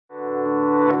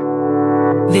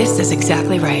This is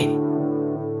exactly right.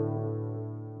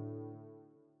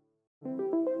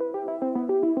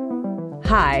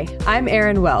 Hi, I'm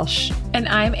Erin Welsh. And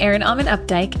I'm Erin Alman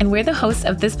Updike, and we're the hosts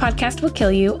of This Podcast Will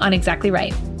Kill You on Exactly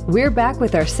Right. We're back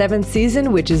with our 7th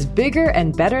season, which is bigger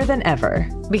and better than ever.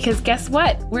 Because guess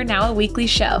what? We're now a weekly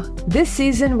show. This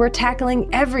season, we're tackling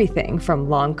everything from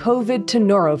long COVID to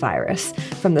norovirus,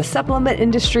 from the supplement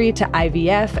industry to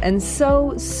IVF, and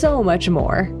so much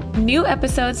more. New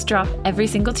episodes drop every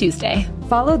single Tuesday.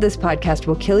 Follow This Podcast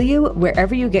Will Kill You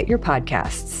wherever you get your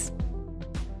podcasts.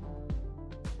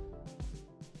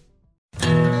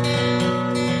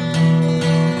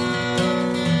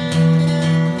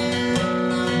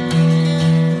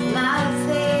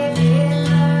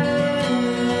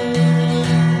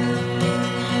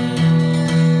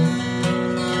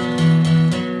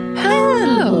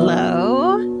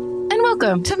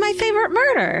 To my favorite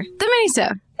murder, the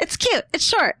Minisode. It's cute. It's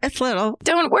short. It's little.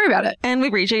 Don't worry about it. And we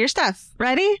read you your stuff.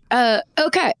 Ready?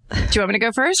 Okay. Do you want me to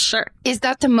go first? Sure. Is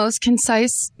that the most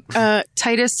concise,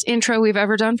 tightest intro we've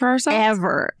ever done for ourselves?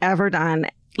 Ever done.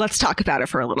 Let's talk about it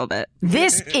for a little bit.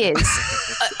 This is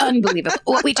unbelievable.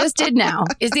 What we just did now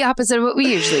is the opposite of what we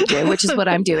usually do, which is what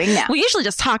I'm doing now. We usually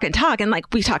just talk and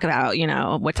we talk about,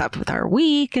 what's up with our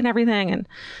week and everything. And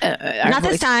not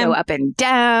this time. Go up and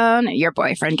down. Your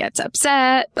boyfriend gets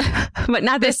upset. But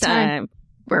not this time.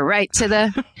 We're right to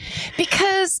the...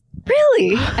 Because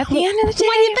really, at the end of the day...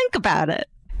 What do you think about it?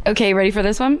 Okay, ready for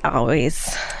this one? Always.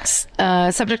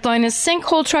 Subject line is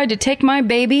Sinkhole tried to take my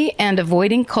baby and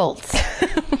avoiding cults.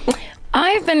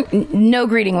 I've been no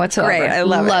greeting whatsoever. Great, I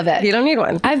love it. You don't need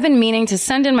one. I've been meaning to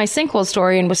send in my sinkhole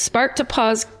story and was sparked to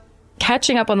pause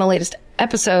catching up on the latest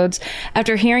episodes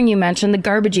after hearing you mention the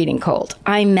garbage eating cult.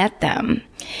 I met them.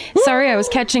 Woo! Sorry, I was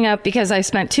catching up because I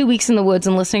spent 2 weeks in the woods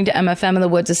and listening to MFM in the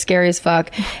woods is scary as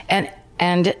fuck. And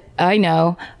I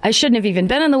know I shouldn't have even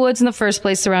been in the woods in the first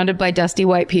place, surrounded by dusty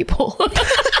white people.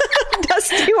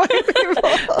 Dusty white people.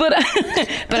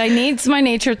 But I need my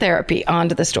nature therapy. On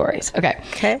to the stories.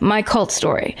 Okay. My cult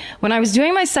story. When I was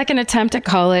doing my second attempt at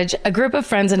college, a group of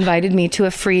friends invited me to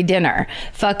a free dinner.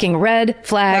 Fucking red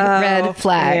flag, red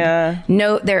flag. Yeah.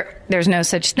 No, there's no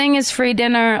such thing as free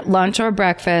dinner, lunch, or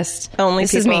breakfast. Only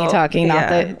this people, is me talking, not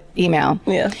the email.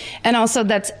 Yeah. And also,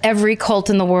 that's every cult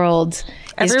in the world.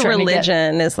 Every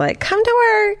religion is like, come to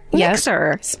our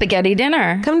mixer. Spaghetti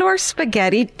dinner. Come to our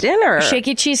spaghetti dinner.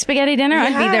 Shaky cheese spaghetti dinner. Yeah.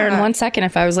 I'd be there in 1 second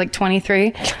if I was like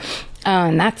 23.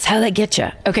 And that's how they get you.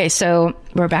 Okay, so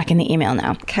we're back in the email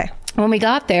now. Okay. When we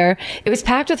got there, it was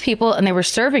packed with people and they were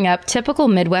serving up typical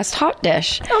Midwest hot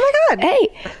dish. Oh my God.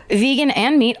 Hey, vegan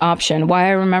and meat option. Why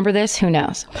I remember this, who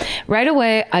knows? Right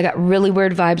away, I got really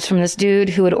weird vibes from this dude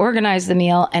who had organized the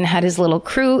meal and had his little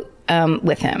crew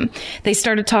with him. They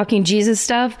started talking Jesus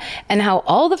stuff and how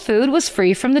all the food was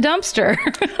free from the dumpster.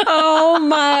 Oh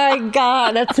my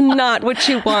God. That's not what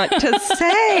you want to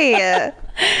say.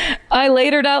 I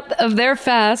latered out of their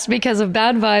fast because of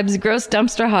bad vibes, gross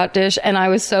dumpster hot dish, and I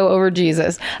was so over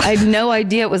Jesus. I had no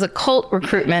idea it was a cult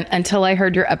recruitment until I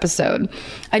heard your episode.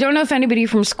 I don't know if anybody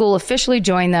from school officially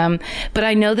joined them, but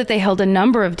I know that they held a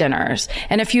number of dinners,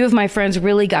 and a few of my friends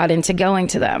really got into going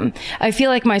to them. I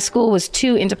feel like my school was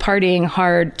too into partying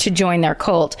hard to join their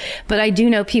cult, but I do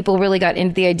know people really got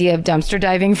into the idea of dumpster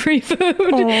diving free food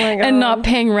and not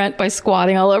paying rent by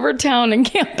squatting all over town and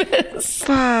campus.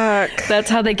 Fuck. That's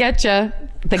how they get you.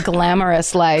 The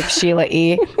glamorous life, Sheila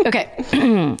E. Okay.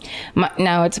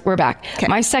 We're back. Okay.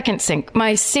 My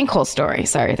sinkhole story.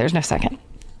 Sorry, there's no second.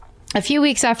 A few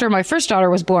weeks after my first daughter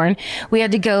was born, we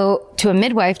had to go to a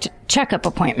midwife checkup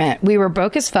appointment. We were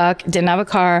broke as fuck, didn't have a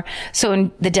car. So in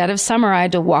the dead of summer, I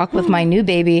had to walk with my new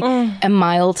baby a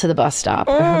mile to the bus stop.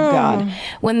 Oh, God.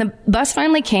 When the bus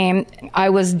finally came, I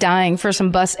was dying for some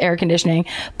bus air conditioning,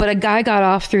 but a guy got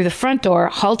off through the front door,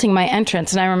 halting my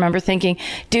entrance. And I remember thinking,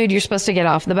 dude, you're supposed to get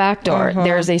off the back door.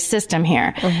 There's a system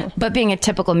here. But being a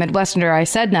typical Midwesterner, I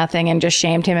said nothing and just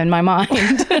shamed him in my mind.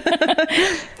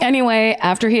 Anyway,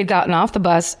 after he had gotten off the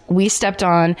bus, we stepped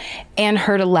on and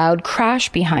heard a loud crash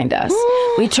behind us.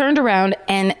 We turned around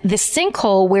and the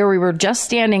sinkhole where we were just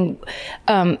standing,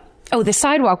 the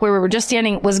sidewalk where we were just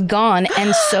standing was gone,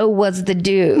 and so was the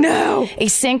dude. No. A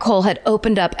sinkhole had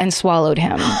opened up and swallowed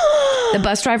him. The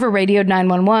bus driver radioed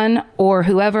 911 or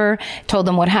whoever, told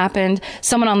them what happened.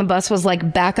 Someone on the bus was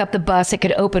like, back up the bus. It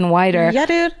could open wider. Yeah,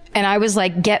 dude. And I was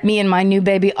like, get me and my new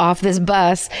baby off this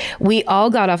bus. We all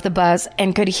got off the bus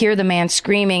and could hear the man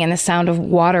screaming and the sound of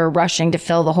water rushing to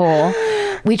fill the hole.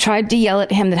 We tried to yell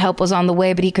at him that help was on the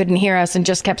way, but he couldn't hear us and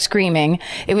just kept screaming.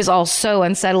 It was all so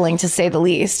unsettling, to say the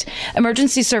least.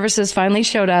 Emergency services finally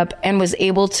showed up and was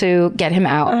able to get him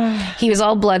out. He was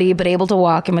all bloody, but able to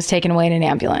walk, and was taken away in an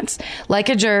ambulance. Like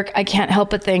a jerk, I can't help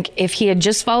but think if he had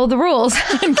just followed the rules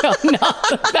and gotten off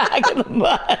the back of the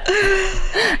bus,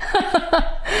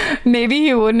 maybe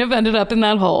he wouldn't have ended up in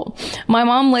that hole. My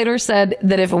mom later said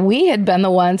that if we had been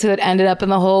the ones who had ended up in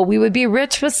the hole, we would be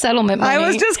rich with settlement money. I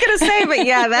was just going to say, but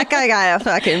yeah, that guy got a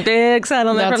fucking big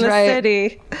settlement from the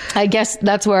city. I guess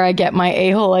that's where I get my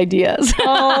a-hole ideas.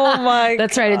 Oh my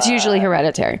That's right. It's usually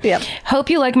hereditary. Yep. Hope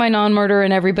you like my non-murder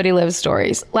and everybody lives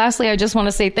stories. Lastly, I just want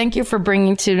to say thank you for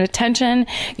bringing to attention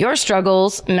your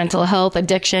struggles, mental health,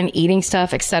 addiction, eating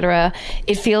stuff, etc.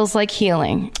 It feels like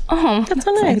healing. Oh, that's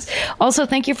so nice. Also,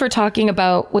 thank you for talking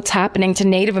about what's happening to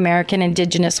Native American,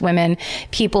 Indigenous women,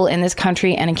 people in this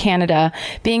country and in Canada.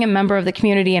 Being a member of the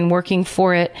community and working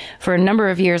for it for a number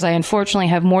of years, I unfortunately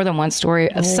have more than one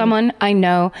story of someone I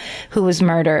know who was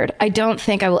murdered. I don't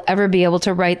think I will ever be able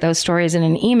to write those stories in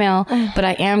an email, but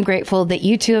I am grateful that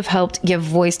you two have helped give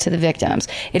voice to the victims.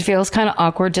 It feels kind of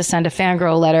awkward to send a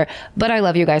fangirl letter, but I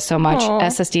love you guys so much. Aww.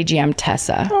 SSDGM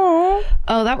Tessa. Aww.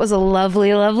 Oh, that was a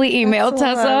lovely, lovely email, That's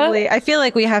Tessa. Lovely. I feel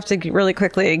like we have to really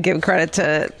quickly give credit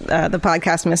to the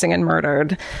podcast Missing and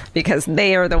Murdered, because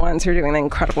they are the ones who are doing the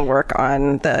incredible work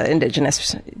on the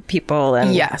Indigenous people.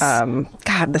 And yes.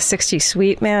 God, the 60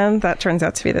 Suite, man, that turns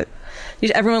out to be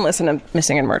everyone listen to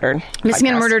Missing and Murdered. Missing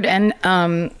and podcast. Murdered and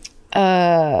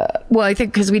well, I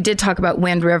think because we did talk about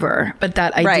Wind River, but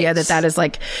that idea that is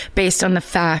like based on the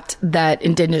fact that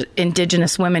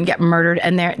indigenous women get murdered,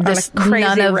 and they're this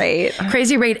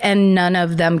crazy rate, and none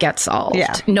of them get solved.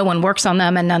 Yeah. No one works on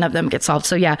them, and none of them get solved.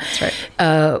 So yeah, that's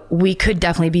right. We could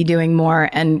definitely be doing more,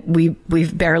 and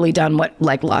we've barely done what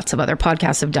like lots of other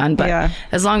podcasts have done. But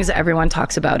as long as everyone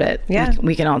talks about it,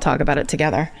 we can all talk about it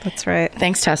together. That's right.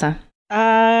 Thanks, Tessa.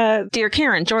 Dear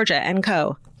Karen, Georgia, and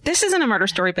co. This isn't a murder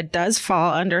story, but does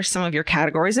fall under some of your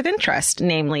categories of interest,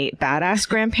 namely badass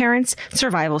grandparents,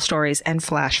 survival stories, and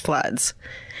flash floods.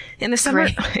 In the summer,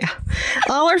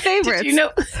 all our favorites. Did you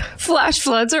know flash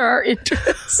floods are our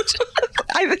interest?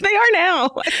 They are now.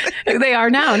 They are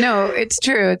now. No, it's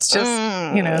true. It's just,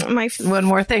 one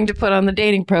more thing to put on the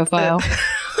dating profile.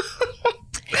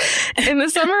 In the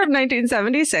summer of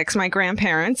 1976, my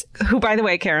grandparents, who, by the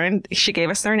way, Karen, she gave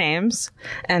us their names,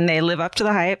 and they live up to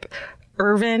the hype,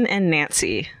 Irvin and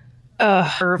Nancy.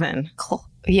 Irvin.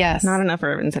 Yes. Not enough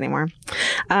Irvins anymore.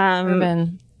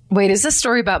 Irvin. Wait, is this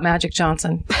story about Magic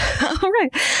Johnson? All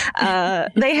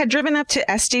right. They had driven up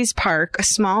to Estes Park, a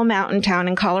small mountain town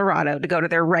in Colorado, to go to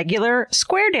their regular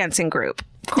square dancing group.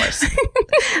 Of course.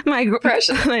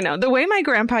 I know. The way my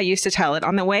grandpa used to tell it,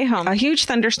 on the way home, a huge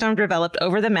thunderstorm developed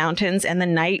over the mountains, and the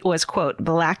night was, quote,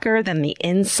 blacker than the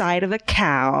inside of a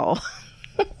cow.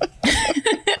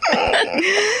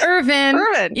 Irvin,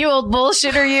 you old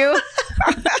bullshitter, you.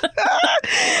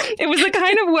 It was the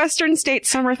kind of Western state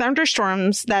summer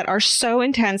thunderstorms that are so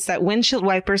intense that windshield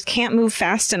wipers can't move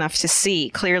fast enough to see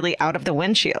clearly out of the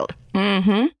windshield.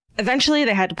 Mm-hmm. Eventually,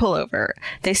 they had to pull over.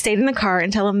 They stayed in the car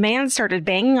until a man started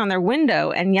banging on their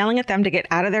window and yelling at them to get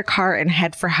out of their car and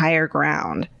head for higher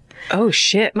ground. Oh,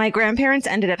 shit. My grandparents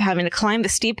ended up having to climb the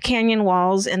steep canyon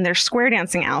walls in their square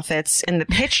dancing outfits in the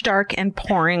pitch dark and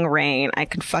pouring rain. I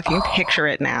can fucking picture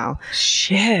it now.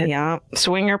 Shit. Yeah.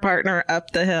 Swing your partner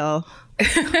up the hill.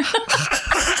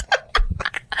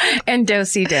 And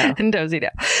do-si-do. And do-si-do.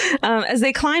 As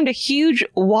they climbed, a huge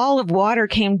wall of water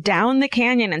came down the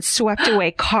canyon and swept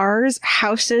away cars,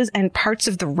 houses, and parts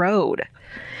of the road.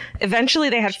 Eventually,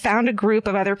 they had found a group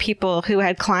of other people who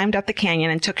had climbed up the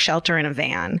canyon and took shelter in a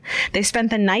van. They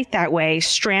spent the night that way,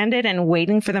 stranded and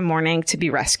waiting for the morning to be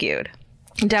rescued.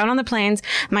 Down on the plains,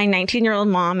 my 19-year-old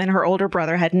mom and her older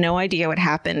brother had no idea what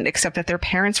happened, except that their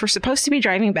parents were supposed to be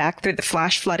driving back through the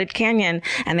flash-flooded canyon,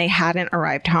 and they hadn't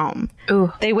arrived home.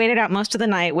 Ooh. They waited out most of the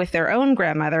night with their own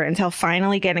grandmother until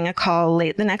finally getting a call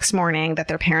late the next morning that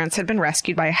their parents had been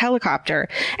rescued by a helicopter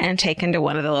and taken to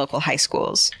one of the local high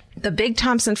schools. The Big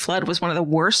Thompson flood was one of the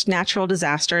worst natural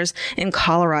disasters in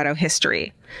Colorado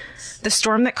history. The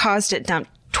storm that caused it dumped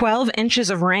 12 inches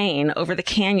of rain over the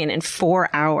canyon in 4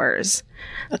 hours.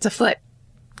 That's a foot.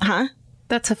 Huh?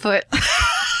 That's a foot.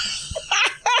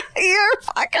 You're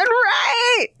fucking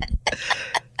right.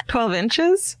 12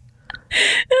 inches?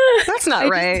 That's not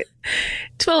right.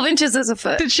 12 inches is a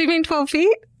foot. Did she mean 12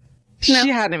 feet? She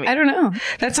had to meet. I don't know.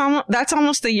 That's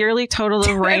almost the yearly total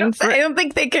of rain. I don't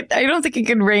think it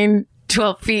could rain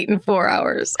 12 feet in 4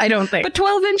 hours. I don't think. But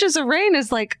 12 inches of rain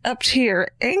is like up to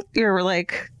your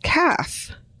like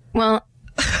calf. Well,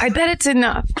 I bet it's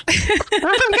enough. We're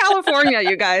from California,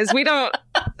 you guys. We don't.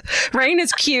 Rain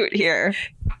is cute here.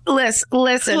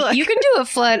 Listen, Look. you can do a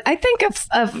flood. I think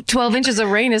of 12 inches of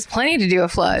rain is plenty to do a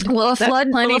flood. Will a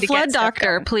flood get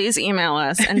doctor stuff please email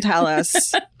us and tell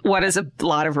us what is a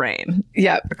lot of rain?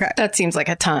 Yeah. Okay. That seems like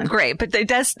a ton. Great. But they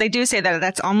do say that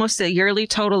that's almost a yearly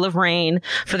total of rain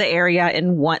for the area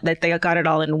that they got it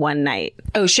all in one night.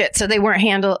 Oh shit. So they weren't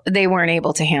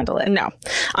able to handle it. No.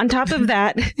 On top of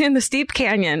that, in the steep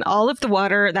canyon, all of the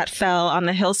water that fell on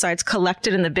the hillsides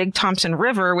collected in the Big Thompson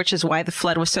River, which is why the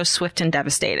flood was so swift and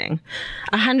devastating.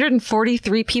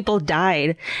 143 people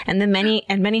died, and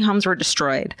many homes were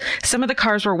destroyed. Some of the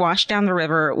cars were washed down the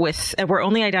river were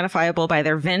only identifiable by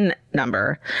their VIN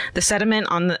number. The sediment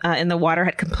in the water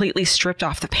had completely stripped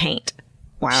off the paint.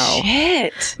 Wow.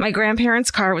 Shit. My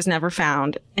grandparents' car was never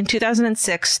found. In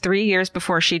 2006, 3 years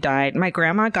before she died, my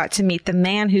grandma got to meet the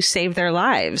man who saved their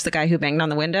lives, the guy who banged on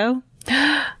the window.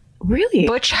 Really?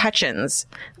 Butch Hutchins.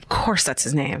 Of course, that's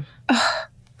his name.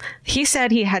 He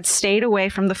said he had stayed away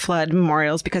from the flood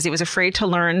memorials because he was afraid to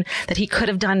learn that he could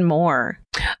have done more.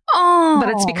 Oh. But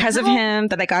it's because of him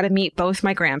that I got to meet both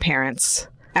my grandparents.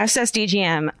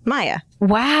 SSDGM, Maya.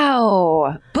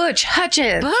 Wow. Butch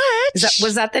Hutchins.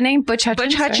 Was that the name? Butch Hutchins?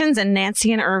 Butch Hutchins and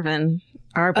Nancy and Irvin,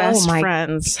 our best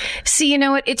friends. See, you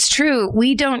know what? It's true.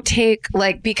 We don't take,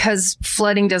 because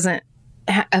flooding doesn't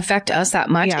affect us that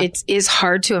much. Yeah. It is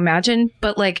hard to imagine,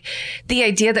 but the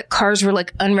idea that cars were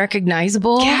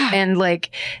unrecognizable and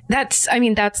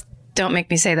don't make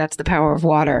me say that's the power of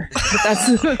water. But that's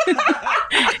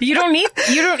you don't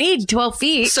need 12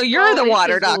 feet. So you're the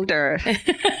water doctor.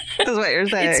 That's what you're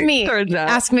saying. It's me. Turns out.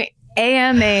 Ask me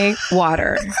AMA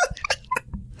water.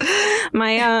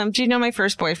 Do you know my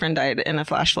first boyfriend died in a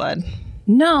flash flood?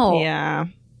 No. Yeah.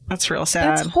 That's real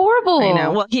sad. That's horrible. I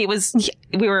know. Well,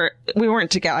 we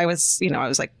weren't together. I was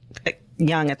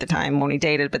young at the time when we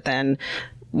dated, but then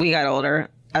we got older,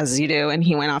 as you do, and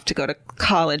he went off to go to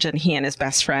college, and he and his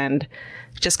best friend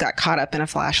just got caught up in a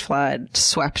flash flood,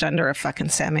 swept under a fucking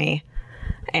semi,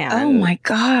 and oh my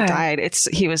God, died.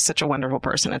 He was such a wonderful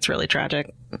person. It's really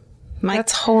tragic.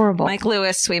 That's horrible. Mike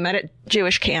Lewis, we met at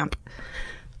Jewish camp.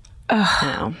 Oh,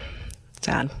 no.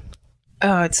 Sad.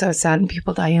 Oh, it's so sad when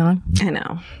people die young. I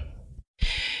know.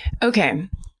 Okay.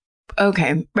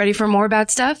 Ready for more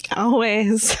bad stuff?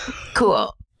 Always.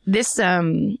 Cool. This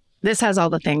has all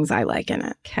the things I like in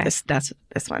it. Okay. That's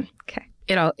this one. Okay.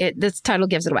 This title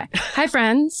gives it away. Hi,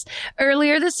 friends.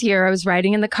 Earlier this year, I was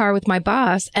riding in the car with my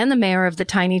boss and the mayor of the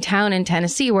tiny town in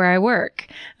Tennessee where I work.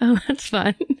 Oh, that's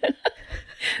fun.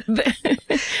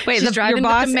 Wait, your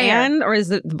boss or is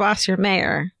the boss your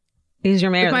mayor? He's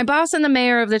your mayor. With my boss and the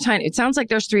mayor of the tiny. It sounds like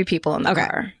there's 3 people in the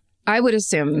car. I would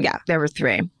assume there were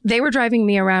 3. They were driving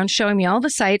me around, showing me all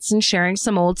the sights and sharing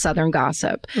some old Southern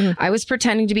gossip. I was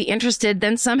pretending to be interested.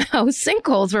 Then somehow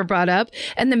sinkholes were brought up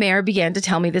and the mayor began to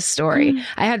tell me this story.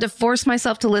 I had to force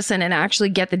myself to listen and actually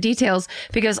get the details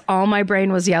because all my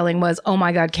brain was yelling was, oh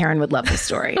my God, Karen would love this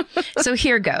story. So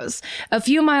here goes. A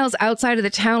few miles outside of the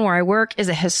town where I work is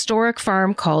a historic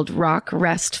farm called Rock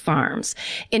Rest Farms.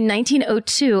 In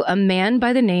 1902, a man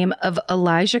by the name of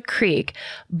Elijah Creek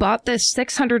bought this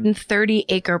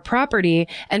 630-acre property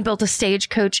and built a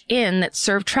stagecoach inn that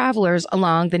served travelers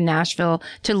along the Nashville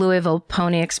to Louisville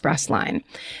Pony Express line.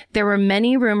 There were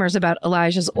many rumors about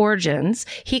Elijah's origins.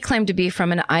 He claimed to be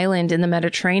from an island in the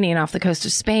Mediterranean off the coast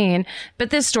of Spain, but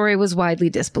this story was widely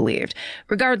disbelieved.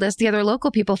 Regardless, the other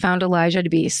local people found Elijah to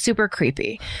be super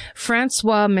creepy.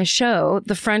 Francois Michaud,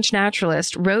 the French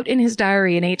naturalist, wrote in his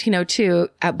diary in 1802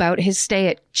 about his stay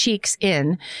at Cheeks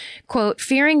Inn, quote,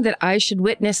 fearing that I should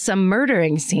witness some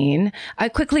murdering scene, I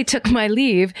quickly took my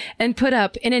leave and put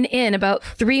up in an inn about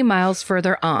 3 miles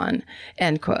further on,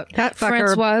 end quote. That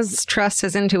fucker trusts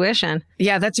his intuition.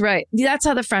 Yeah, that's right. That's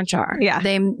how the French are. Yeah.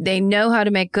 They know how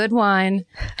to make good wine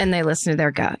and they listen to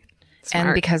their gut. Smart.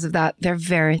 And because of that, they're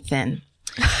very thin.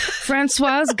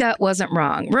 Francois' gut wasn't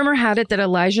wrong. Rumor had it that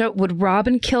Elijah would rob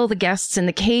and kill the guests in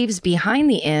the caves behind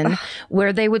the inn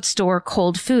where they would store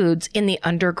cold foods in the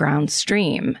underground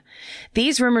stream.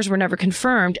 These rumors were never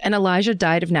confirmed, and Elijah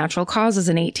died of natural causes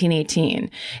in 1818.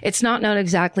 It's not known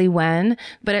exactly when,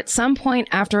 but at some point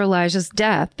after Elijah's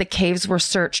death, the caves were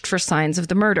searched for signs of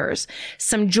the murders.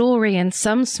 Some jewelry and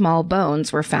some small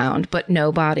bones were found, but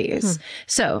no bodies.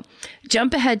 So,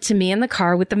 jump ahead to me in the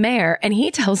car with the mayor, and he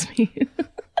tells me...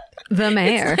 The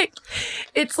mayor.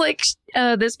 It's like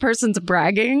this person's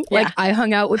bragging. Yeah. Like, I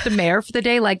hung out with the mayor for the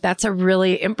day. Like, that's a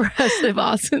really impressive,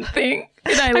 awesome thing.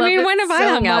 And I love mean, it when have I so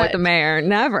hung out with much. the mayor?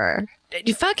 Never.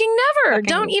 You fucking never.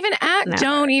 Don't even act. never.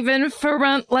 Don't even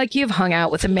front like you've hung out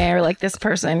with the mayor like this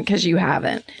person, because you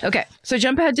haven't. Okay. So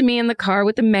jump ahead to me in the car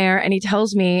with the mayor, and he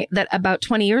tells me that about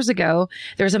 20 years ago,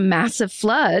 there's a massive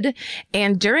flood.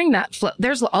 And during that flood,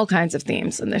 there's all kinds of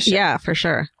themes in this show. Yeah, for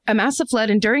sure. A massive flood,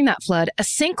 and during that flood, a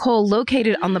sinkhole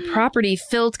located on the property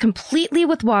filled completely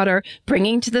with water,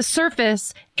 bringing to the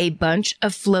surface a bunch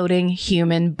of floating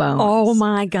human bones. Oh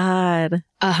my God.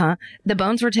 Uh-huh. The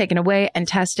bones were taken away and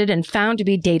tested and found to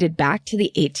be dated back to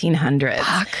the 1800s.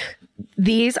 Fuck.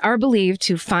 These are believed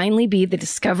to finally be the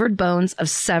discovered bones of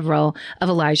several of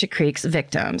Elijah Creek's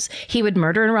victims. He would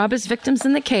murder and rob his victims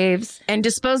in the caves and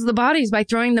dispose of the bodies by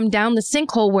throwing them down the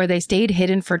sinkhole, where they stayed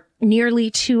hidden for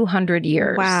nearly 200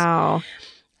 years. Wow.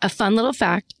 A fun little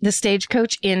fact, the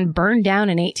Stagecoach Inn burned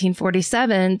down in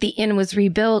 1847. The inn was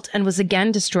rebuilt and was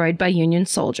again destroyed by Union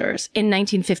soldiers. In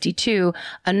 1952,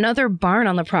 another barn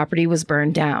on the property was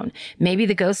burned down. Maybe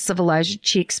the ghosts of Elijah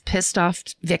Cheek's pissed off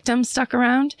victims stuck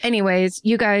around. Anyways,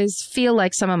 you guys feel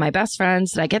like some of my best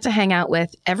friends that I get to hang out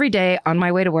with every day on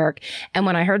my way to work. And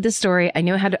when I heard this story, I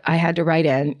knew I had to write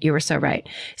in. You were so right.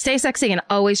 Stay sexy and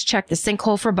always check the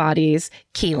sinkhole for bodies.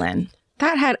 Keelan.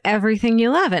 That had everything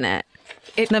you love in it.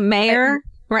 The mayor,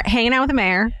 hanging out with the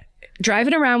mayor,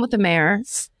 Driving around with the mayor.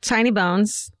 tiny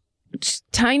bones,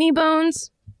 Tiny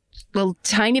bones, little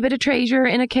tiny bit of treasure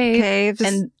in a cave, caves.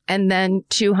 and then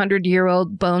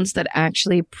 200-year-old bones that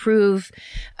actually prove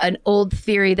an old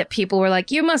theory that people were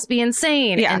like, you must be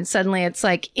insane. Yeah. And suddenly it's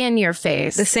like in your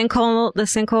face. The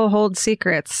sinkhole holds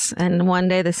secrets, and one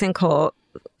day the sinkhole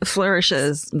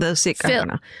flourishes those secrets. I don't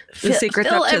know. The secrets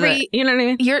fill up to every- you know what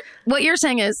I mean? What you're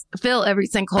saying is fill every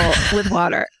sinkhole with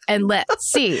water and let's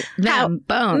see them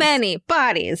bones. Many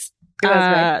bodies.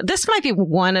 This might be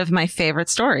one of my favorite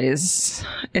stories.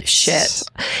 It's Shit.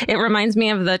 It reminds me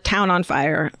of the town on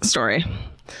fire story.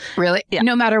 Really? Yeah.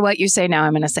 No matter what you say now,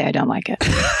 I'm going to say I don't like it.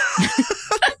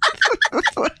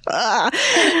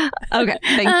 Okay,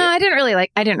 thank you. I didn't really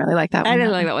like that one. I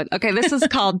didn't like that one. Okay, this is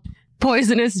called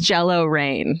Poisonous Jello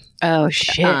Rain. Oh,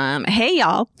 shit. Hey,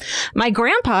 y'all. My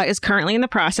grandpa is currently in the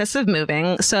process of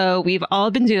moving, so we've all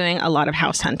been doing a lot of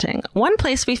house hunting. One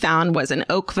place we found was in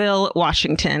Oakville,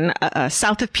 Washington,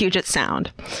 south of Puget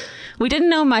Sound. We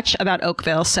didn't know much about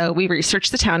Oakville, so we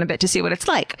researched the town a bit to see what it's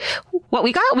like. What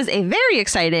we got was a very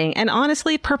exciting and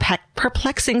honestly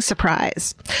perplexing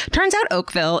surprise. Turns out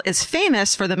Oakville is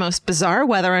famous for the most bizarre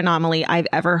weather anomaly I've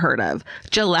ever heard of: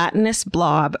 gelatinous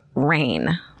blob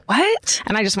rain. What?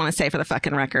 And I just want to say, for the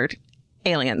fucking record,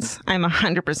 aliens. I'm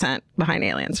 100% behind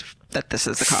aliens that this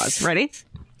is the cause. Ready?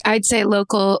 I'd say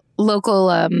local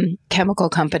chemical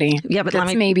company. Yeah, but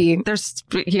that's maybe. You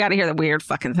got to hear the weird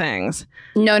fucking things.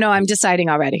 No, I'm deciding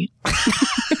already.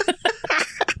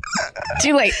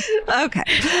 Too late. Okay.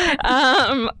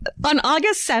 On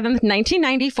August 7th,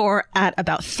 1994, at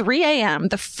about 3 a.m.,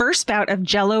 the first bout of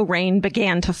Jello rain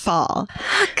began to fall.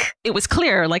 It was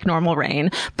clear like normal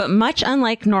rain, but much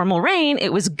unlike normal rain,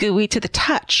 it was gooey to the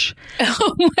touch.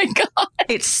 Oh my God.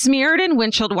 It smeared in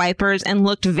windshield wipers and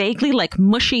looked vaguely like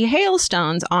mushy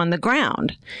hailstones on the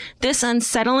ground. This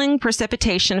unsettling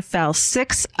precipitation fell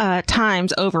 6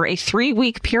 times over a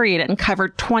 3-week period and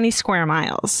covered 20 square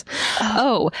miles.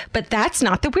 Oh, but that's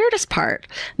not the weirdest part.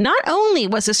 Not only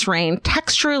was this rain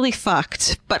texturally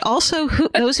fucked, but also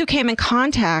those who came in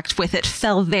contact with it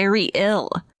fell very ill.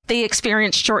 They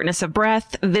experienced shortness of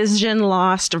breath, vision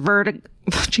lost, vertigo.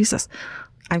 Jesus.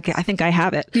 I think I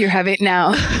have it. You have it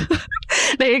now.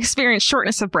 They experienced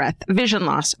shortness of breath, vision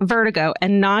loss, vertigo,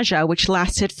 and nausea, which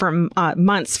lasted for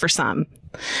months for some.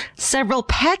 Several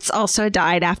pets also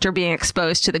died after being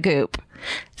exposed to the goop.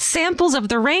 Samples of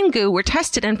the rain goo were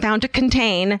tested and found to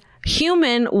contain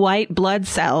human white blood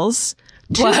cells,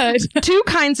 two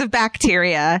kinds of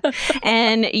bacteria,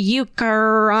 and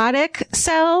eukaryotic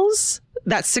cells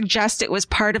that suggest it was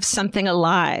part of something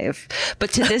alive.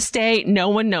 But to this day, no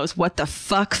one knows what the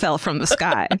fuck fell from the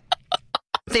sky.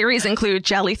 Theories include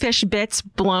jellyfish bits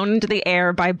blown into the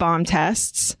air by bomb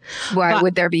tests. Why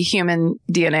would there be human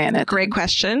DNA in it? Great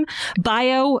question.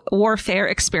 Bio-warfare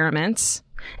experiments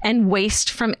and waste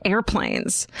from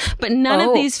airplanes. But none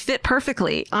of these fit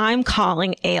perfectly. I'm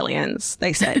calling aliens,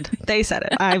 they said. They said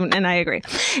it. And I agree.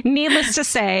 Needless to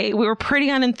say, we were pretty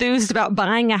unenthused about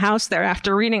buying a house there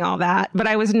after reading all that, but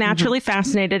I was naturally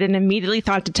fascinated and immediately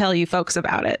thought to tell you folks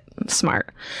about it. Smart.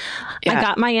 Yeah. I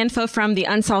got my info from the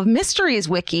Unsolved Mysteries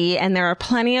wiki, and there are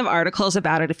plenty of articles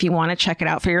about it if you want to check it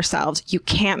out for yourselves. You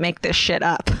can't make this shit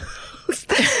up.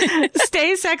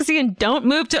 Stay sexy and don't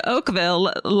move to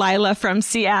Oakville, Lila from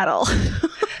Seattle.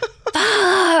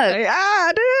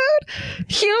 Yeah,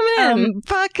 dude. Human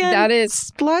fucking that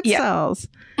is blood cells.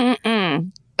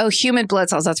 Oh, human blood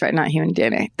cells. That's right. Not human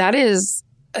DNA. That is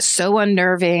so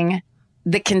unnerving.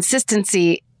 The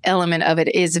consistency element of it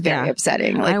is very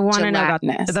upsetting. Like, I want to know about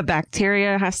gelatinous. the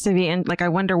bacteria has to be in. Like, I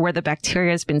wonder where the bacteria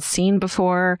has been seen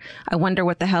before. I wonder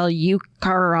what the hell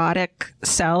eukaryotic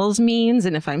cells means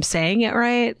and if I'm saying it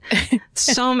right.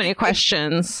 So many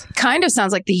questions. Kind of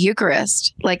sounds like the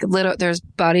Eucharist. Like there's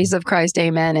bodies of Christ,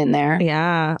 amen, in there.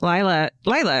 Yeah, Lila,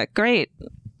 great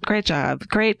job,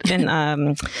 great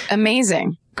and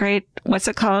Amazing. great. What's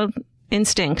it called?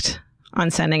 Instinct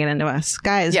on sending it into us,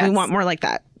 guys. Yes. We want more like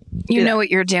that. You know what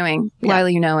you're doing. Lila,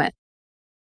 you know it.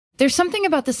 There's something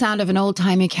about the sound of an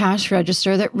old-timey cash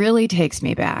register that really takes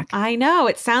me back. I know.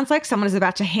 It sounds like someone is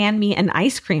about to hand me an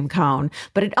ice cream cone,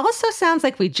 but it also sounds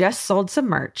like we just sold some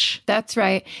merch. That's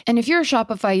right. And if you're a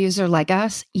Shopify user like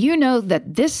us, you know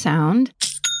that this sound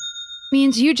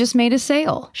means you just made a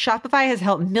sale. Shopify has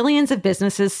helped millions of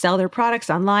businesses sell their products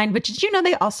online, but did you know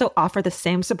they also offer the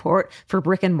same support for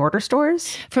brick and mortar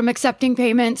stores? From accepting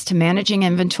payments to managing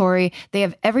inventory, they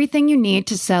have everything you need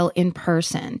to sell in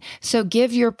person. So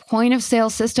give your point of sale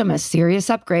system a serious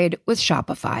upgrade with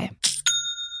Shopify.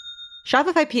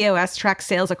 Shopify POS tracks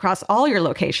sales across all your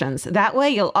locations. That way,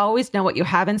 you'll always know what you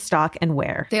have in stock and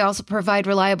where. They also provide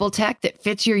reliable tech that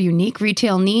fits your unique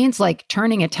retail needs, like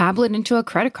turning a tablet into a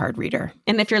credit card reader.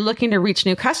 And if you're looking to reach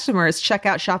new customers, check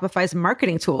out Shopify's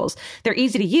marketing tools. They're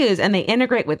easy to use and they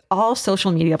integrate with all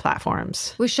social media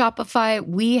platforms. With Shopify,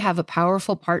 we have a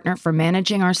powerful partner for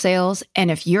managing our sales.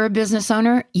 And if you're a business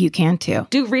owner, you can too.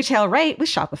 Do retail right with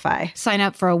Shopify. Sign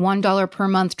up for a $1 per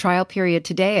month trial period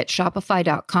today at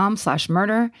shopify.com/murder.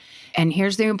 And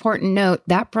here's the important note.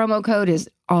 That promo code is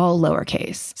all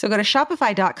lowercase. So go to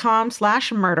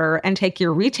shopify.com/murder and take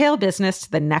your retail business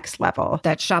to the next level.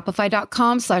 That's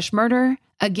shopify.com/murder.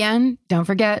 Again, don't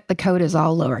forget the code is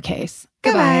all lowercase.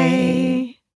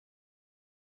 Goodbye.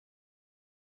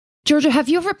 Georgia, have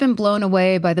you ever been blown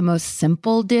away by the most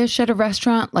simple dish at a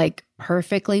restaurant, like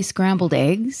perfectly scrambled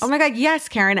eggs? Oh my God, yes,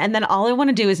 Karen. And then all I want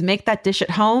to do is make that dish at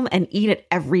home and eat it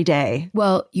every day.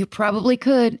 Well, you probably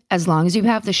could, as long as you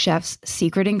have the chef's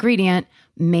secret ingredient,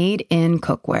 Made in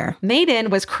Cookware. Made In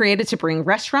was created to bring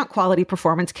restaurant quality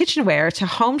performance kitchenware to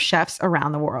home chefs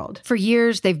around the world. For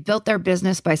years, they've built their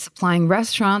business by supplying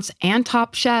restaurants and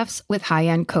top chefs with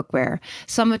high-end cookware.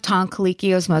 Some of Tom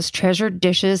Colicchio's most treasured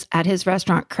dishes at his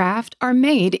restaurant Craft are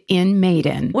made in Made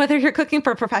In. Whether you're cooking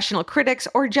for professional critics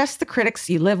or just the critics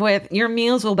you live with, your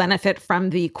meals will benefit from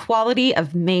the quality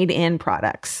of Made In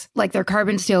products. Like their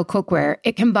carbon steel cookware,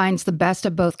 it combines the best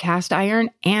of both cast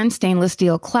iron and stainless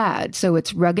steel clad, so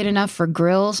it's rugged enough for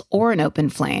grills or an open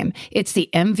flame. It's the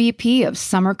MVP of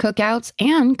summer cookouts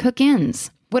and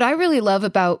cook-ins. What I really love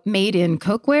about Made in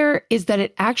Cookware is that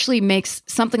it actually makes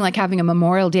something like having a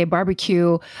Memorial Day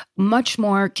barbecue much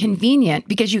more convenient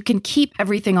because you can keep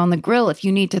everything on the grill. If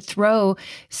you need to throw,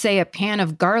 say, a pan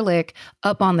of garlic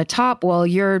up on the top while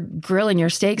you're grilling your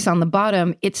steaks on the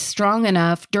bottom, it's strong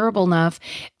enough, durable enough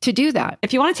to do that.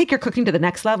 If you want to take your cooking to the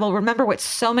next level, remember what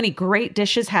so many great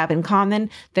dishes have in common.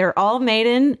 They're all made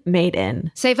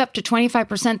in. Save up to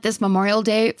 25% this Memorial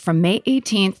Day from May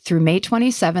 18th through May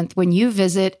 27th when you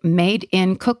visit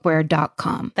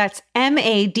madeincookware.com. That's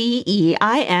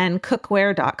MADEIN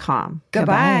cookware.com.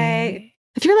 Goodbye.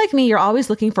 If you're like me, you're always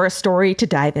looking for a story to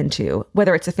dive into.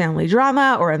 Whether it's a family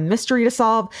drama or a mystery to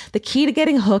solve, the key to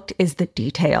getting hooked is the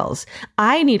details.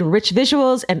 I need rich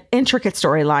visuals and intricate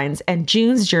storylines, and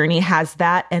June's Journey has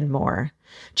that and more.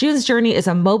 June's Journey is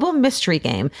a mobile mystery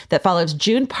game that follows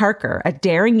June Parker, a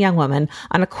daring young woman,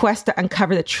 on a quest to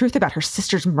uncover the truth about her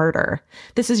sister's murder.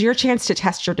 This is your chance to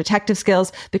test your detective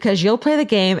skills because you'll play the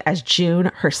game as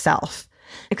June herself.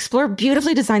 Explore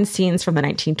beautifully designed scenes from the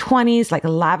 1920s, like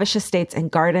lavish estates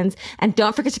and gardens, and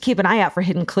don't forget to keep an eye out for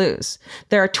hidden clues.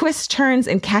 There are twists, turns,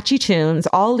 and catchy tunes,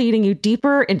 all leading you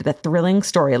deeper into the thrilling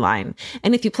storyline.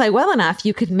 And if you play well enough,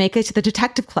 you could make it to the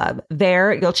Detective Club.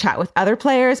 There, you'll chat with other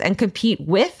players and compete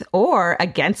with or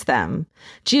against them.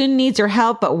 June needs your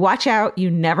help, but watch out, you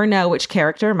never know which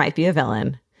character might be a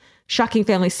villain. Shocking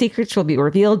family secrets will be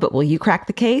revealed, but will you crack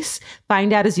the case?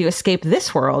 Find out as you escape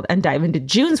this world and dive into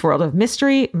June's world of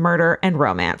mystery, murder, and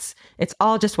romance. It's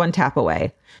all just one tap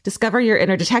away. Discover your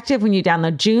inner detective when you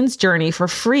download June's Journey for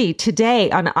free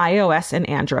today on iOS and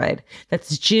Android.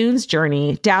 That's June's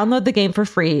Journey. Download the game for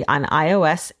free on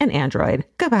iOS and Android.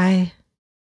 Goodbye.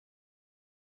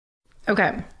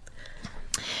 Okay.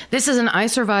 This is an I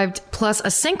survived plus a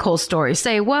sinkhole story.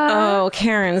 Say what? Oh,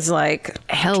 Karen's like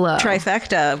hello.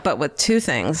 Trifecta, but with two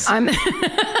things.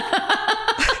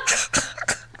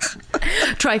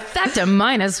 Trifecta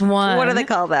minus one. What do they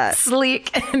call that? Sleek.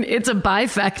 It's a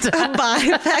bifecta.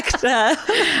 Bifecta.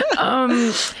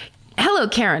 Hello,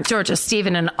 Karen, Georgia,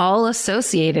 Stephen, and all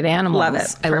associated animals. Love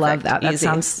it. I love Perfect. that. That Easy.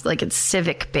 sounds like it's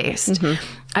civic based.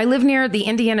 I live near the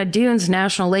Indiana Dunes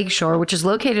National Lakeshore, which is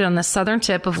located on the southern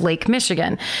tip of Lake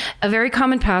Michigan. A very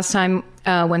common pastime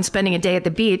when spending a day at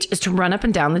the beach is to run up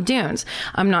and down the dunes.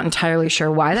 I'm not entirely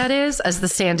sure why that is, as the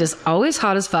sand is always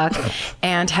hot as fuck.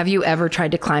 And have you ever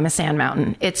tried to climb a sand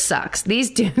mountain? It sucks. These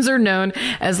dunes are known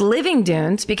as living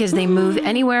dunes because they move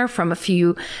anywhere from a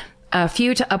few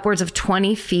to upwards of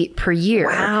 20 feet per year.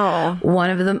 Wow. One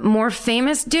of the more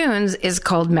famous dunes is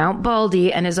called Mount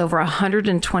Baldy and is over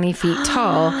 120 feet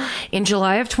tall. In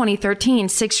July of 2013,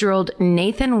 6-year-old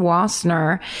Nathan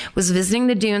Wassner was visiting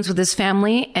the dunes with his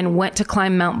family and went to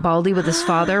climb Mount Baldy with his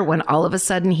father when all of a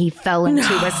sudden he fell into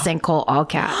a sinkhole, all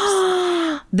caps.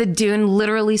 The dune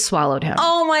literally swallowed him.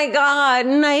 Oh my God.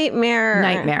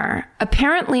 Nightmare.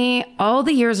 Apparently, all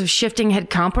the years of shifting had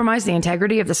compromised the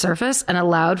integrity of the surface and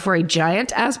allowed for a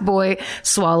giant-ass boy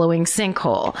swallowing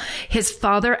sinkhole. His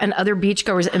father and other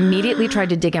beachgoers immediately tried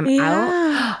to dig him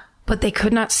out, but they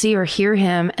could not see or hear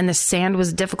him, and the sand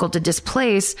was difficult to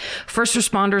displace. First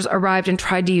responders arrived and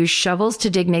tried to use shovels to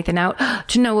dig Nathan out,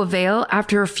 to no avail.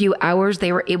 After a few hours,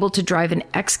 they were able to drive an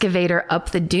excavator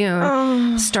up the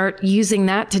dune, start using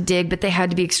that to dig, but they had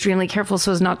to be extremely careful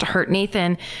so as not to hurt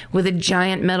Nathan with a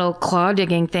giant metal claw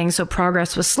digging thing, so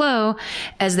progress was slow,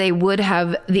 as they would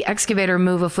have the excavator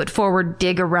move a foot forward,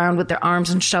 dig around with their arms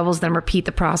and shovels, then repeat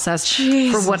the process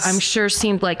for what I'm sure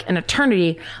seemed like an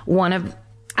eternity.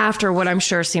 After what I'm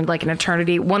sure seemed like an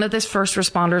eternity, one of the first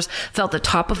responders felt the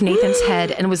top of Nathan's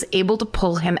head and was able to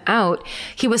pull him out.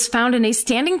 He was found in a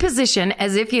standing position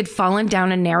as if he had fallen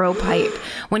down a narrow pipe.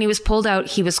 When he was pulled out,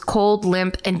 he was cold,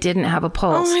 limp, and didn't have a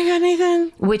pulse. Oh my God,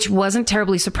 Nathan. Which wasn't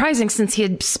terribly surprising since he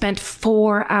had spent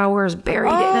 4 hours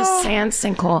buried in a sand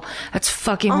sinkhole. That's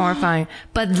fucking horrifying.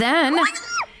 But then...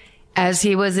 as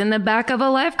he was in the back of a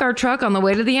lifeguard truck on the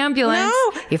way to the ambulance,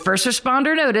 a first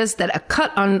responder noticed that a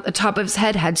cut on the top of his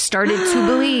head had started to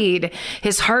bleed.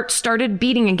 His heart started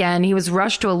beating again. He was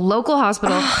rushed to a local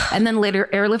hospital and then later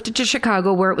airlifted to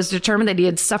Chicago, where it was determined that he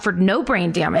had suffered no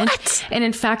brain damage. And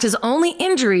in fact, his only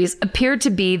injuries appeared to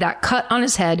be that cut on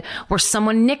his head where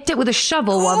someone nicked it with a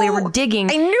shovel while they were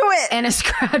digging. I knew it. And a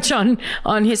scratch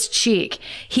on his cheek.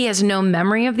 He has no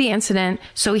memory of the incident,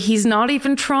 so he's not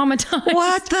even traumatized.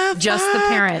 What the Just the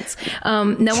parents.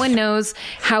 No one knows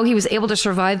how he was able to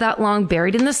survive that long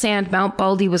buried in the sand. Mount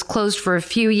Baldy was closed for a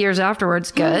few years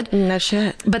afterwards. Good. No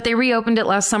shit. But they reopened it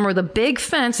last summer with a big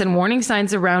fence and warning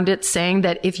signs around it saying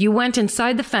that if you went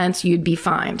inside the fence, you'd be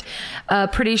fined.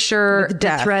 Pretty sure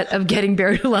the threat of getting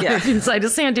buried alive inside a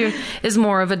sand dune is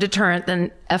more of a deterrent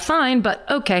than a fine, but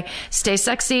okay. Stay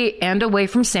sexy and away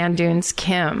from sand dunes,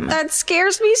 Kim. That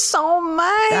scares me so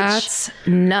much. That's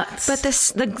nuts. But the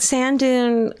sand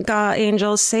dune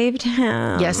angels saved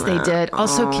him. Yes, they did.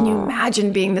 Also, can you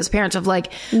imagine being this parent of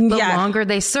like, the longer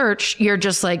they search, you're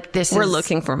just like, we're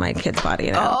looking for my kid's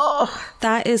body now.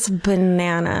 That is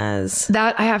bananas.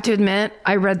 That, I have to admit,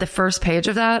 I read the first page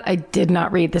of that. I did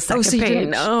not read the second so you page. didn't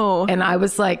know. And I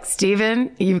was like,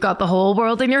 Steven, you've got the whole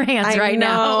world in your hands right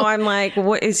now. I'm like,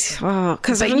 what is,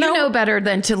 but you know better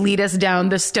than to lead us down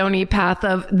the stony path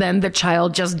of then the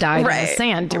child just died in the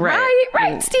sand.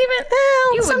 Right, Steven.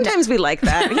 Well, sometimes we like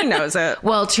that. He knows it.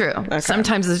 Well, true. Okay.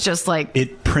 Sometimes it's just like...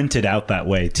 It printed out that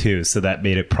way too, so that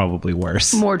made it probably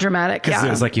worse. More dramatic, because it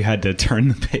was like you had to turn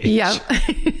the page. Yeah.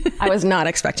 I was not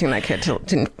expecting that kid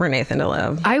for Nathan to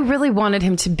live. I really wanted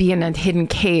him to be in a hidden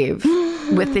cave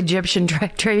with Egyptian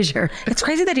treasure. It's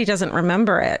crazy that he doesn't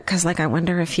remember it, because like I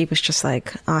wonder if he was just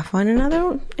like off on in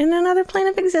another plane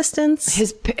of existence.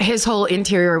 His whole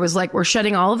interior was like, we're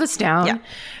shutting all of us down. Yeah.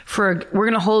 We're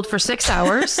going to hold for 6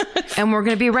 hours and we're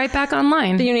going to be right back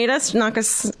online. Do you need us?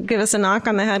 Give us a knock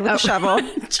on the head with a shovel.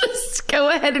 Just go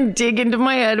ahead and dig into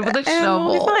my head with a shovel.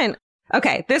 We'll be fine.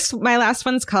 Okay, my last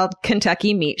one's called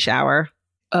Kentucky Meat Shower.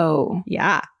 Oh.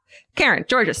 Yeah. Karen,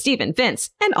 Georgia, Stephen,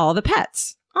 Vince, and all the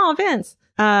pets. Oh, Vince.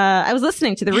 I was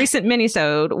listening to the recent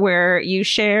Minisode where you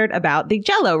shared about the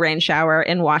Jell-O rain shower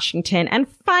in Washington. And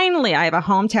finally, I have a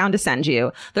hometown to send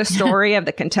you. The story of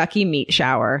the Kentucky meat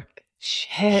shower.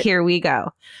 Shit. Here we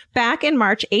go. Back in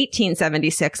March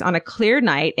 1876, on a clear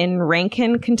night in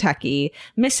Rankin, Kentucky,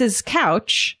 Mrs.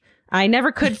 Couch, I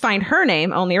never could find her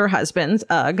name, only her husband's,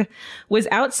 ugh, was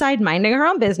outside minding her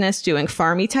own business, doing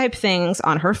farmy type things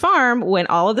on her farm when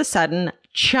all of a sudden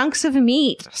chunks of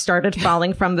meat started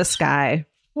falling from the sky.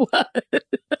 What?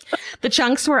 The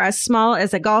chunks were as small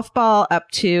as a golf ball up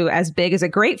to as big as a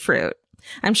grapefruit.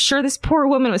 I'm sure this poor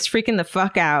woman was freaking the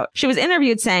fuck out. She was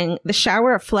interviewed saying the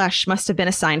shower of flesh must have been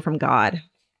a sign from God.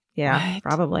 Yeah, What?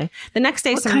 probably. The next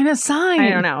day, What kind of sign? I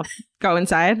don't know. Go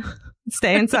inside.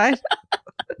 Stay inside.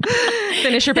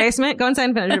 Finish your basement. Go inside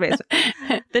and finish your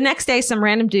basement. The next day, some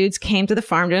random dudes came to the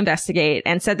farm to investigate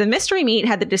and said the mystery meat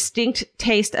had the distinct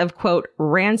taste of, quote,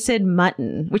 rancid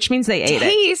mutton, which means they ate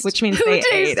it. Which means Who they ate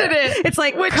tasted it? It's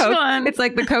like Which one? It's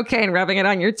like the cocaine rubbing it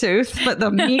on your tooth, but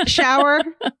the meat shower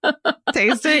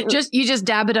tasting. You just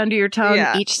dab it under your tongue,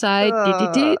 Yeah. each side.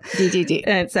 And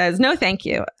it says, no, thank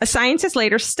you. A scientist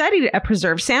later studied a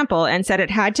preserved sample and said it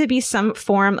had to be some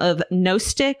form of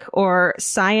Gnostic or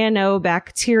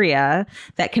cyanobacteria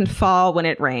that can fall when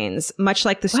it rains, much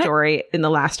like the story in the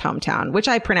last hometown, which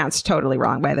I pronounced totally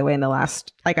wrong, by the way.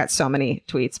 I got so many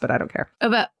tweets, but I don't care.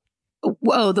 About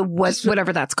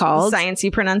whatever that's called.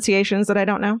 Sciencey pronunciations that I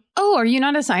don't know. Oh, are you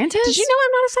not a scientist? Did you know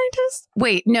I'm not a scientist?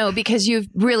 Wait, no, because you've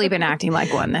really been acting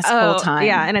like one this whole time.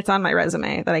 Yeah, and it's on my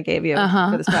resume that I gave you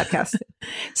for this podcast.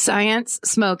 Science,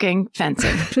 smoking,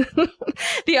 fencing.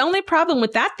 The only problem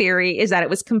with that theory is that it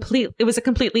was a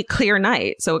completely clear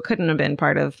night, so it couldn't have been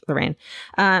part of the rain.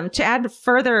 To add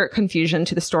further confusion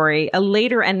to the story, a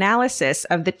later analysis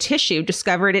of the tissue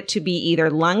discovered it to be either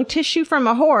lung tissue from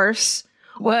a horse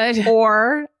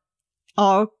or,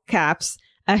 all caps,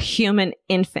 a human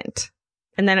infant.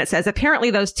 And then it says,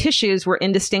 apparently those tissues were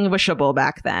indistinguishable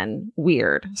back then.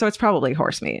 Weird. So it's probably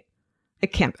horse meat.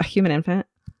 It can't, a human infant.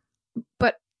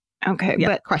 But, okay. Yeah,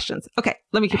 but questions. Okay,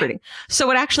 let me keep reading. So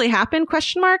what actually happened, ?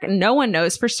 No one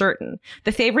knows for certain.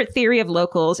 The favorite theory of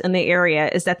locals in the area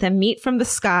is that the meat from the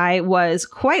sky was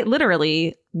quite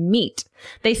literally meat.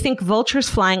 They think vultures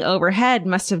flying overhead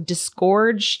must have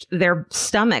disgorged their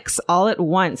stomachs all at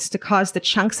once to cause the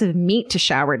chunks of meat to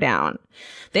shower down.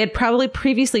 They had probably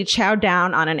previously chowed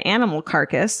down on an animal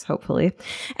carcass, hopefully,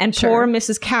 and poor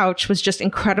Mrs. Couch was just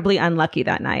incredibly unlucky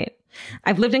that night.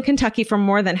 I've lived in Kentucky for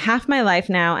more than half my life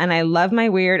now, and I love my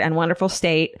weird and wonderful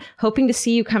state, hoping to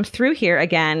see you come through here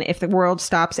again if the world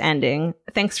stops ending.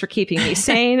 Thanks for keeping me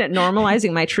sane,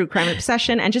 normalizing my true crime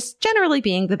obsession, and just generally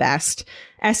being the best.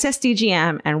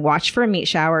 SSDGM, and watch for meat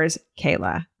showers,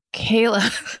 Kayla.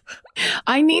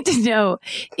 I need to know,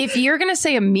 if you're going to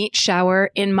say a meat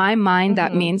shower, in my mind,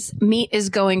 that means meat is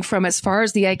going from as far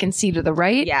as the eye can see to the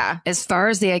right, as far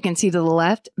as the eye can see to the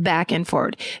left, back and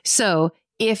forward. So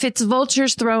if it's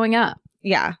vultures throwing up,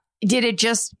 did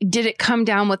it come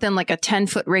down within like a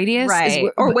 10-foot radius?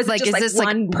 Right. Or was it just is like this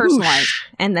one like personalized?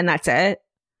 And then that's it?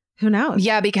 Who knows?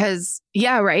 Yeah, because,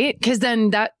 right. Because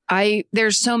then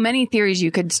there's so many theories you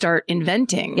could start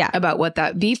inventing about what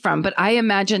that be from. But I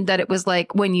imagined that it was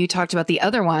like when you talked about the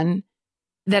other one,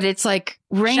 that it's like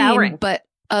rain, showering, but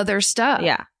other stuff.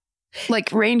 Yeah.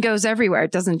 Like rain goes everywhere.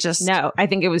 It doesn't just. No, I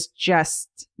think it was just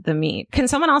the meat. Can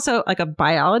someone also, like a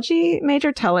biology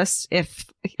major, tell us if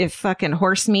fucking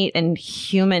horse meat and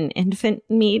human infant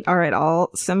meat are at all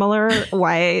similar?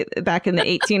 Why back in the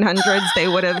 1800s they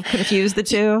would have confused the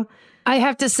two? I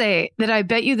have to say that I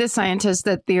bet you the scientist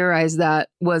that theorized that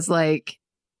was like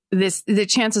this. The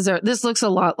chances are this looks a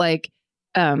lot like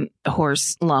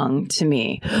horse lung to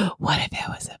me. What if it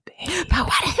was a baby? But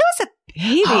what if it was a baby?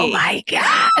 Oh my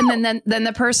God. And then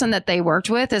the person that they worked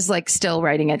with is like still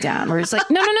writing it down, where it's like,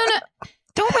 no.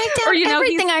 Don't write down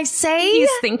everything I say. He's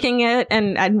thinking it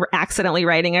and accidentally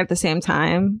writing it at the same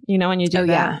time. You know, when you do that.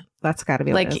 Yeah. That's got to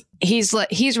be like he's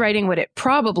writing what it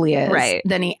probably is. Right.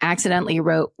 Then he accidentally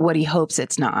wrote what he hopes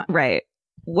it's not. Right.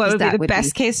 What would be the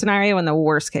best case scenario and the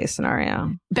worst case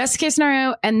scenario? Best case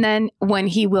scenario, and then when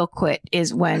he will quit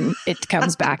is when it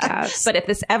comes back as. But if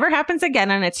this ever happens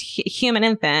again and it's human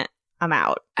infant, I'm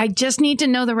out. I just need to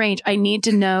know the range. I need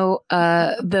to know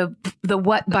the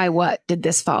what by what did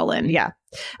this fall in? Yeah.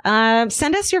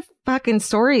 Send us your fucking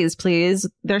stories, please.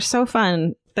 They're so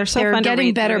fun. They're fun to getting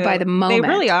read better through. by the moment. They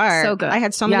really are. So good. I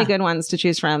had so many good ones to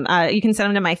choose from. You can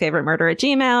send them to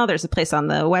myfavoriteMurder@gmail.com. There's a place on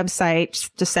the website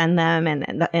to send them,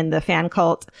 and in the fan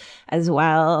cult as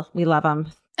well. We love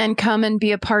them. And come and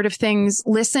be a part of things.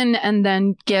 Listen, and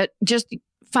then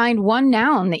find one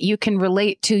noun that you can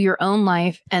relate to your own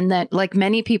life, and that, like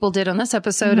many people did on this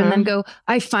episode, and then go,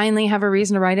 I finally have a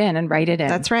reason to write it in.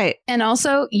 That's right. And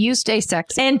also, you stay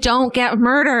sexy. And don't get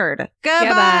murdered.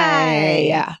 Goodbye.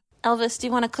 Yeah. Elvis, do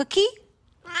you want a cookie?